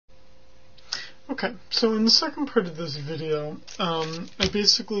Okay, so in the second part of this video, I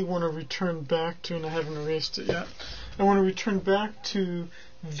basically want to return back to, and I haven't erased it yet, I want to return back to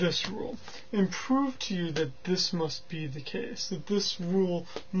this rule and prove to you that this must be the case, that this rule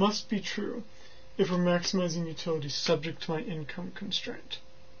must be true if we're maximizing utility subject to my income constraint.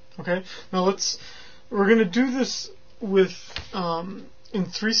 Okay, now we're going to do this with, in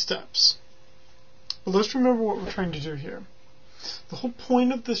 3 steps, but let's remember what we're trying to do here. The whole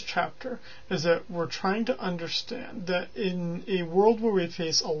point of this chapter is that we're trying to understand that in a world where we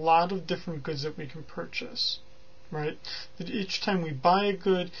face a lot of different goods that we can purchase, right, that each time we buy a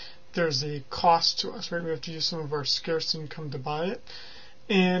good, there's a cost to us, right? We have to use some of our scarce income to buy it,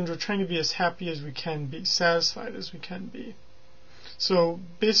 and we're trying to be as happy as we can be, satisfied as we can be. So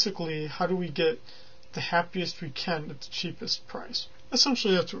basically, how do we get the happiest we can at the cheapest price?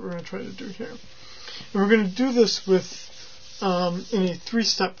 Essentially, that's what we're going to try to do here. And we're going to do this with in a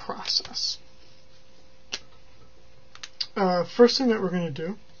 3-step process. First thing that we're going to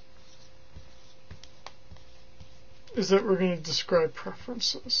do is that we're going to describe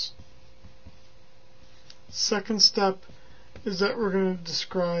preferences. Second step is that we're going to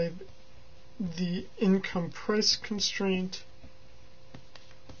describe the income price constraint.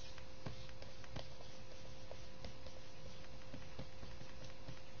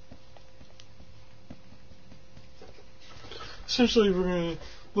 Essentially, we're going to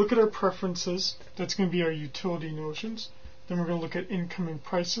look at our preferences. That's going to be our utility notions. Then we're going to look at income and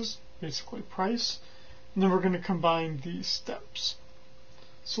prices, basically price. And then we're going to combine these steps.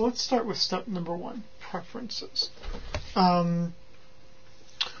 So let's start with step number 1, preferences.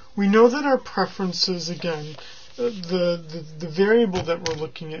 We know that our preferences, again, the variable that we're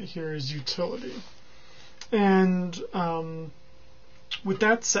looking at here is utility. And with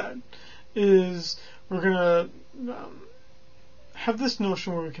that said, is we're going to have this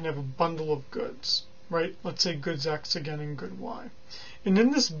notion where we can have a bundle of goods, right? Let's say goods X again and good Y. And in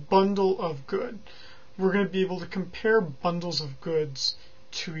this bundle of good, we're going to be able to compare bundles of goods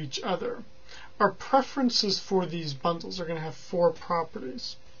to each other. Our preferences for these bundles are going to have 4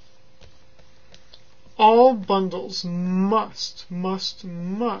 properties. All bundles must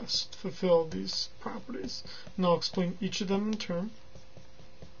fulfill these properties. And I'll explain each of them in turn.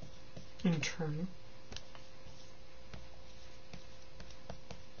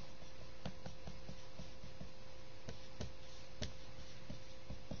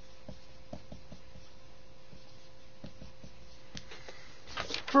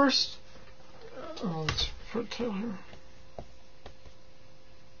 First, let's put it here.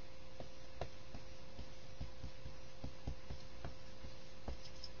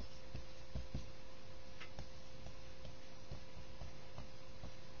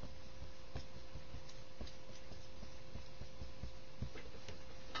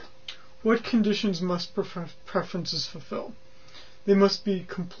 What conditions must preferences fulfill? They must be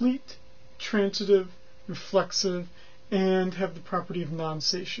complete, transitive, reflexive, and have the property of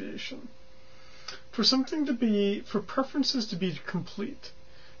non-satiation. For preferences to be complete,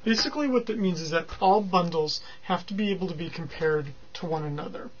 basically what that means is that all bundles have to be able to be compared to one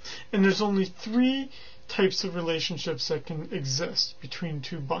another. And there's only 3 types of relationships that can exist between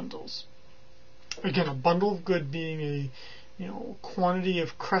 2 bundles. Again, a bundle of good being a quantity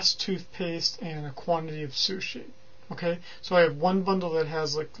of Crest toothpaste and a quantity of sushi. Okay, so I have one bundle that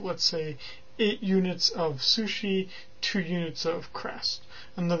has, like, let's say 8 units of sushi, 2 units of Crest.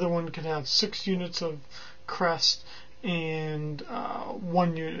 Another one could have 6 units of Crest and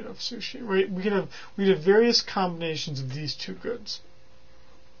 1 unit of sushi. Right? We have various combinations of these 2 goods.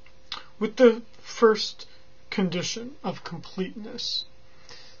 With the first condition of completeness,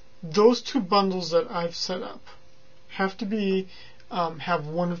 those 2 bundles that I've set up have to be have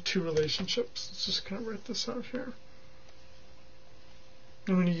one of 2 relationships. Let's just kind of write this out here.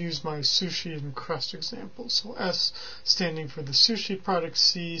 I'm going to use my sushi and Crest example. So S standing for the sushi product,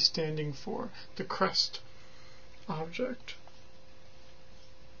 C standing for the Crest object.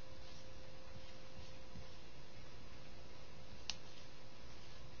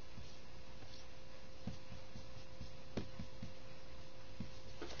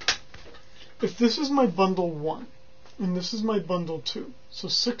 If this is my bundle 1, and this is my bundle 2, so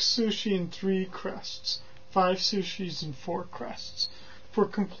 6 sushi and 3 Crests, 5 sushis and 4 Crests. For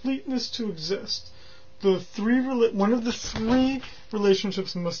completeness to exist, one of the 3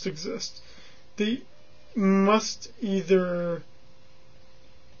 relationships must exist. They must either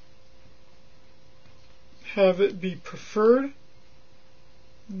have it be preferred,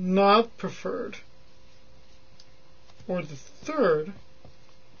 not preferred, or the third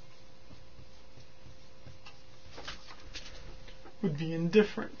would be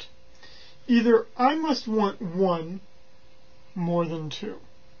indifferent. either I must want 1 more than 2,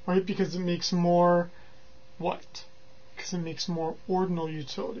 right? Because it makes more what? Because it makes more ordinal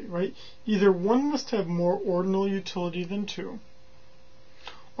utility, right? Either 1 must have more ordinal utility than 2,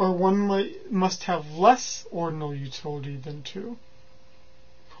 or 1 must have less ordinal utility than 2,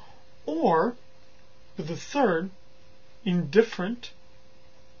 or, for the third, indifferent,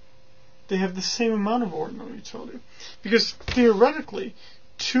 they have the same amount of ordinal utility. Because theoretically,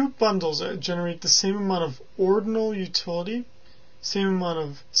 2 bundles that generate the same amount of ordinal utility, same amount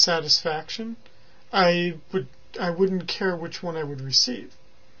of satisfaction, I wouldn't care which one I would receive.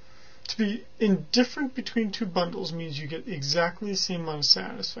 To be indifferent between 2 bundles means you get exactly the same amount of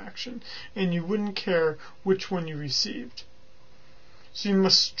satisfaction, and you wouldn't care which one you received. So you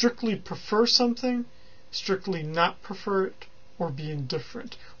must strictly prefer something, strictly not prefer it, or be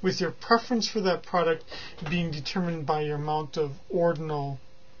indifferent, with your preference for that product being determined by your amount of ordinal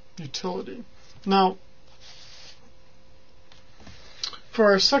utility. Now, for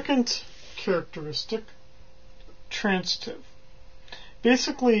our second characteristic, transitive.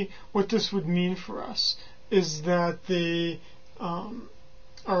 Basically, what this would mean for us is that they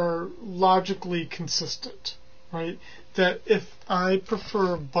are logically consistent, right? That if I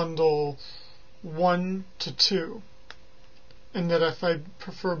prefer bundle 1 to 2, and that if I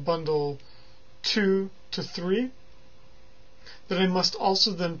prefer bundle 2 to 3, that I must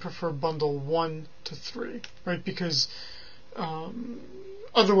also then prefer bundle 1 to 3, right? Because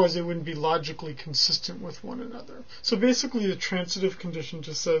otherwise they wouldn't be logically consistent with one another. So basically the transitive condition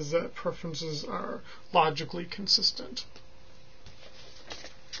just says that preferences are logically consistent.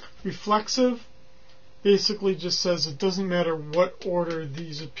 Reflexive basically just says it doesn't matter what order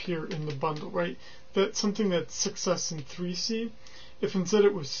these appear in the bundle, right? That's something that's 6S and 3C. If instead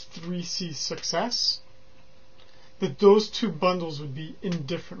it was 3C 6S, that those 2 bundles would be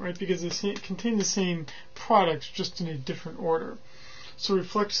indifferent, right? Because they contain the same products, just in a different order. So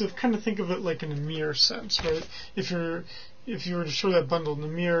reflexive, kind of think of it like in a mirror sense, right? If you were to show that bundle in the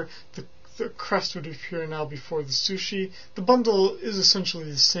mirror, the crest would appear now before the sushi. The bundle is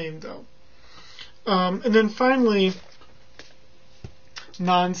essentially the same, though. And then finally,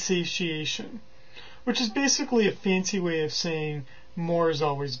 non-satiation, which is basically a fancy way of saying more is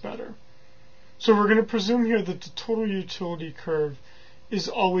always better. So we're going to presume here that the total utility curve is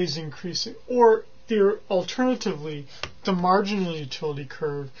always increasing, or alternatively, the marginal utility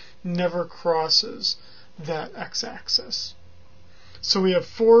curve never crosses that x-axis. So we have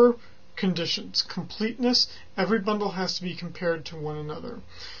 4 conditions. Completeness, every bundle has to be compared to one another.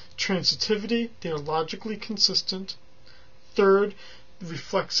 Transitivity, they are logically consistent. Third,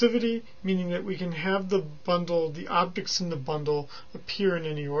 reflexivity, meaning that we can have the objects in the bundle appear in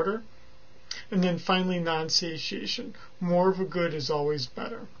any order. And then finally, non-satiation. More of a good is always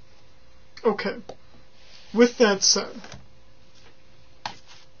better. Okay, with that said,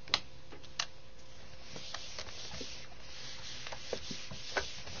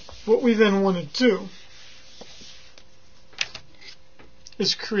 what we then want to do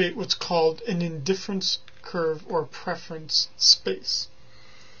is create what's called an indifference curve or preference space.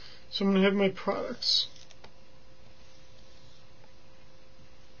 So I'm going to have my products.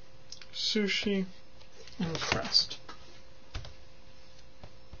 Sushi and crest.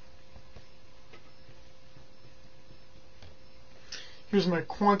 Here's my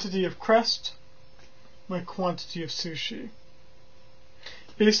quantity of crest, my quantity of sushi.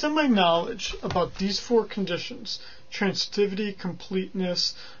 Based on my knowledge about these 4 conditions, transitivity,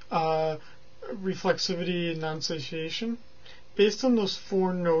 completeness, reflexivity, and non-satiation, based on those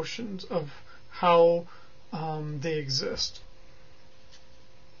 4 notions of how they exist,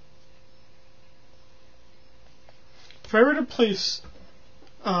 if I were to place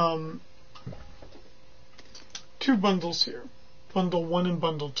 2 bundles here, bundle 1 and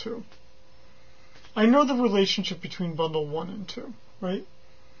bundle 2, I know the relationship between bundle 1 and 2, right?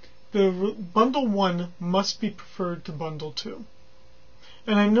 The bundle 1 must be preferred to bundle 2.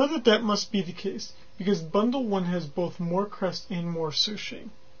 And I know that that must be the case because bundle 1 has both more crest and more sushi.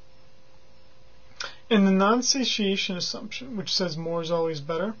 And the non-satiation assumption, which says more is always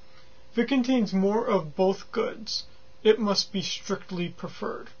better, if it contains more of both goods, it must be strictly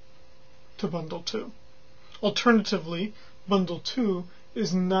preferred to bundle 2. Alternatively, bundle 2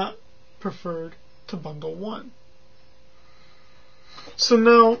 is not preferred to bundle 1. So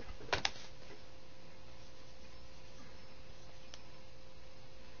now,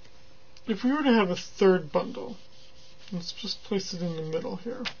 if we were to have a third bundle, let's just place it in the middle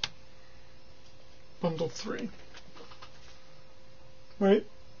here, bundle 3, right?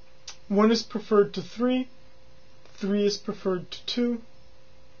 1 is preferred to 3, 3 is preferred to 2,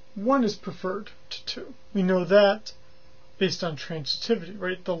 1 is preferred to 2. We know that based on transitivity,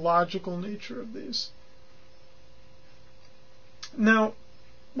 right? The logical nature of these. Now,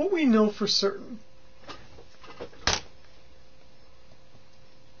 what we know for certain,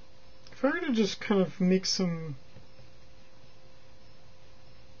 if I were to just kind of make some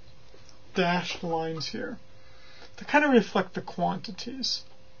dashed lines here to kind of reflect the quantities,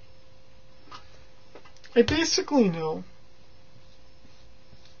 I basically know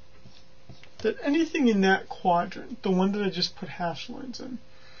that anything in that quadrant, the one that I just put hash lines in,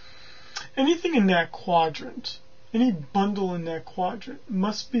 anything in that quadrant, any bundle in that quadrant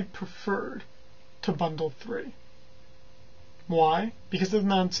must be preferred to bundle 3. Why? Because of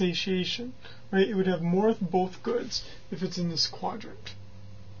non-satiation, right? It would have more of both goods if it's in this quadrant.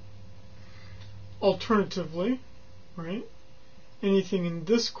 Alternatively, right, anything in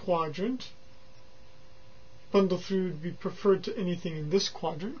this quadrant, bundle 3 would be preferred to anything in this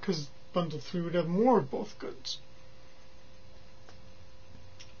quadrant because bundle 3 would have more of both goods.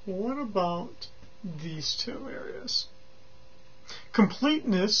 What about these two areas?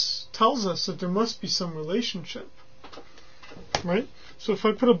 Completeness tells us that there must be some relationship, right? So if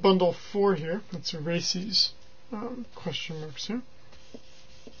I put a bundle 4 here, let's erase these question marks here.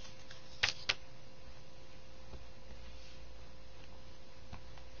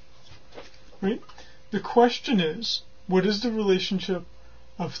 Right? The question is, what is the relationship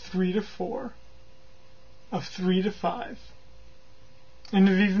of 3 to 4, of 3 to 5, and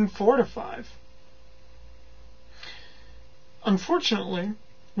of even 4 to 5? Unfortunately,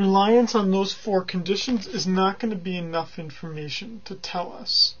 reliance on those 4 conditions is not going to be enough information to tell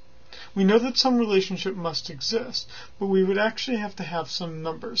us. We know that some relationship must exist, but we would actually have to have some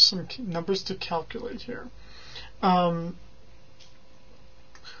numbers to calculate here.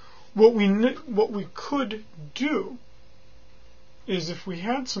 What we could do is, if we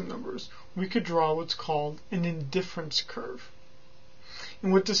had some numbers, we could draw what's called an indifference curve.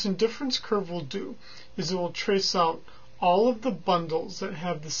 And what this indifference curve will do is it will trace out all of the bundles that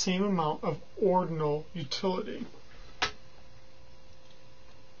have the same amount of ordinal utility.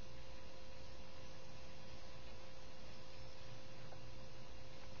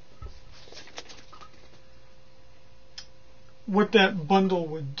 What that bundle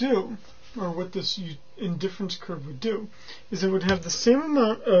would do, or what this indifference curve would do, is it would have the same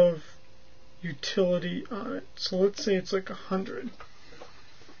amount of utility on it. So let's say it's like 100.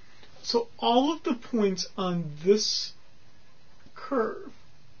 So all of the points on this curve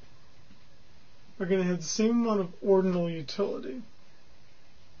are going to have the same amount of ordinal utility.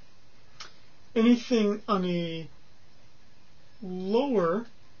 Anything on a lower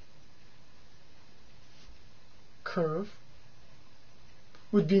curve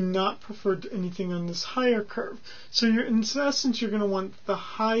would be not preferred to anything on this higher curve. So in essence, you're going to want the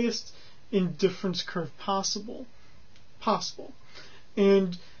highest indifference curve possible.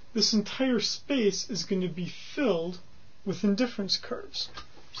 And this entire space is going to be filled with indifference curves.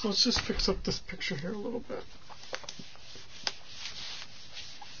 So let's just fix up this picture here a little bit.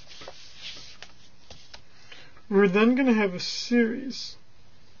 We're then going to have a series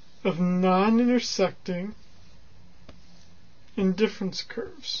of non-intersecting indifference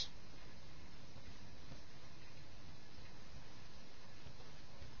curves.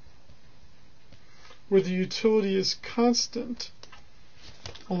 Where the utility is constant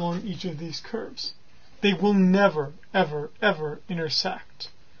along each of these curves. They will never, ever, ever intersect.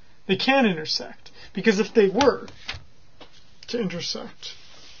 They can intersect, because if they were to intersect,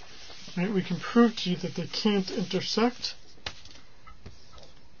 right, we can prove to you that they can't intersect.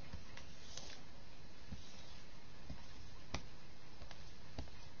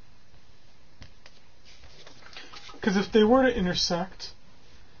 Because if they were to intersect,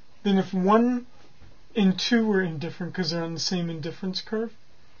 then if 1 and 2 were indifferent because they're on the same indifference curve,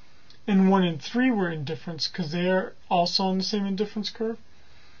 and 1 and 3 were indifferent because they are also on the same indifference curve,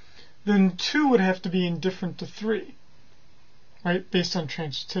 then 2 would have to be indifferent to 3, right, based on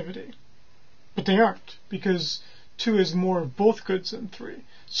transitivity. But they aren't, because 2 has more of both goods than 3.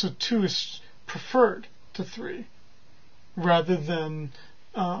 So 2 is preferred to 3, rather than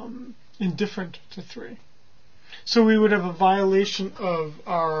indifferent to 3. So we would have a violation of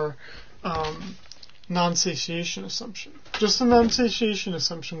our non-satiation assumption. Just the non-satiation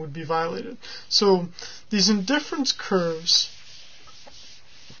assumption would be violated. So these indifference curves,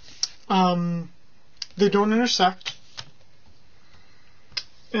 they don't intersect.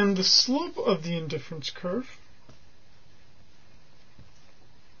 And the slope of the indifference curve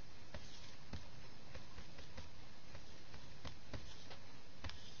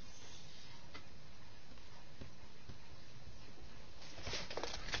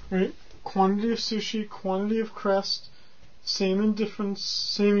right? Quantity of sushi, quantity of crest, same indifference,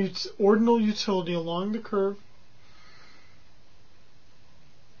 same ordinal utility along the curve.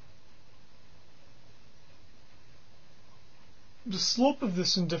 The slope of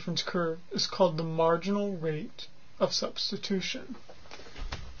this indifference curve is called the marginal rate of substitution.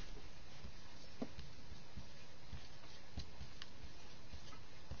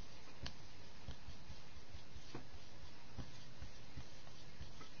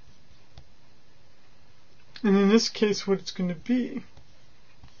 And in this case, what it's going to be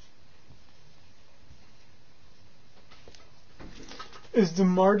is the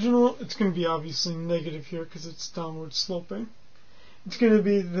marginal, it's going to be obviously negative here because it's downward sloping. It's going to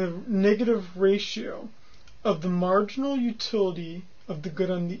be the negative ratio of the marginal utility of the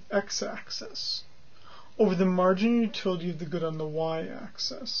good on the x-axis over the marginal utility of the good on the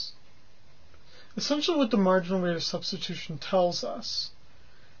y-axis. Essentially what the marginal rate of substitution tells us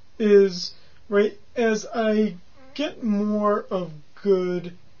is, right, as I get more of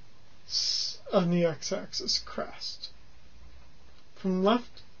good on the x-axis, crest, from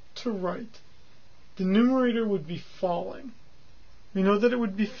left to right, the numerator would be falling. We know that it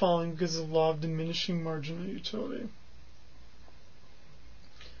would be falling because of the law of diminishing marginal utility.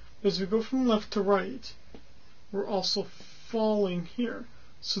 As we go from left to right, we're also falling here.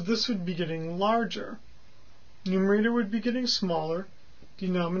 So this would be getting larger. Numerator would be getting smaller.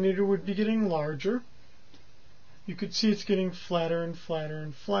 Denominator would be getting larger. You could see it's getting flatter and flatter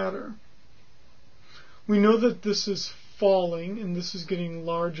and flatter. We know that this is falling and this is getting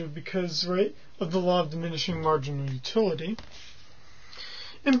larger because, right, of the law of diminishing marginal utility.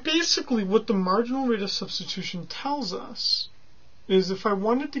 And basically what the marginal rate of substitution tells us is if I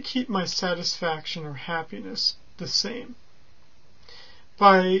wanted to keep my satisfaction or happiness the same,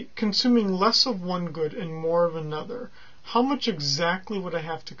 by consuming less of one good and more of another, how much exactly would I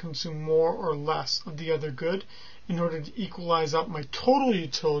have to consume more or less of the other good in order to equalize out my total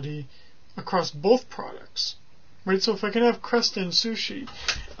utility across both products? Right, so if I can have crest and sushi,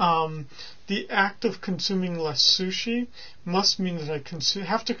 the act of consuming less sushi must mean that I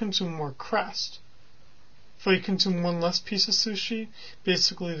have to consume more crest. If I consume one less piece of sushi,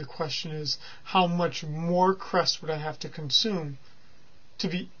 basically the question is how much more crest would I have to consume to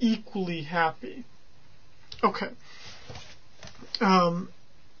be equally happy? Okay.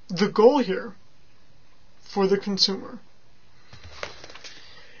 The goal here for the consumer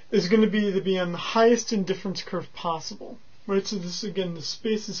is going to be on the highest indifference curve possible. Right, so this again, the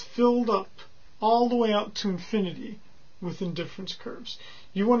space is filled up all the way out to infinity with indifference curves.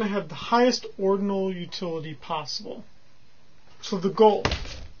 You want to have the highest ordinal utility possible. So the goal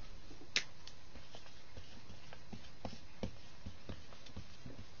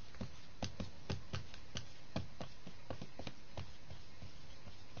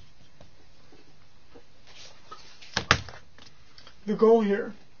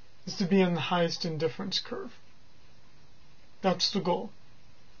here is to be on the highest indifference curve. That's the goal.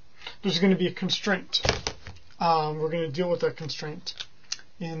 There's going to be a constraint. We're going to deal with that constraint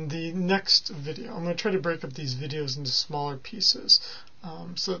in the next video. I'm going to try to break up these videos into smaller pieces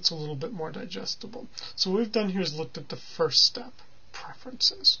so it's a little bit more digestible. So what we've done here is looked at the first step,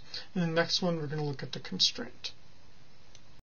 preferences. In the next one, we're going to look at the constraint.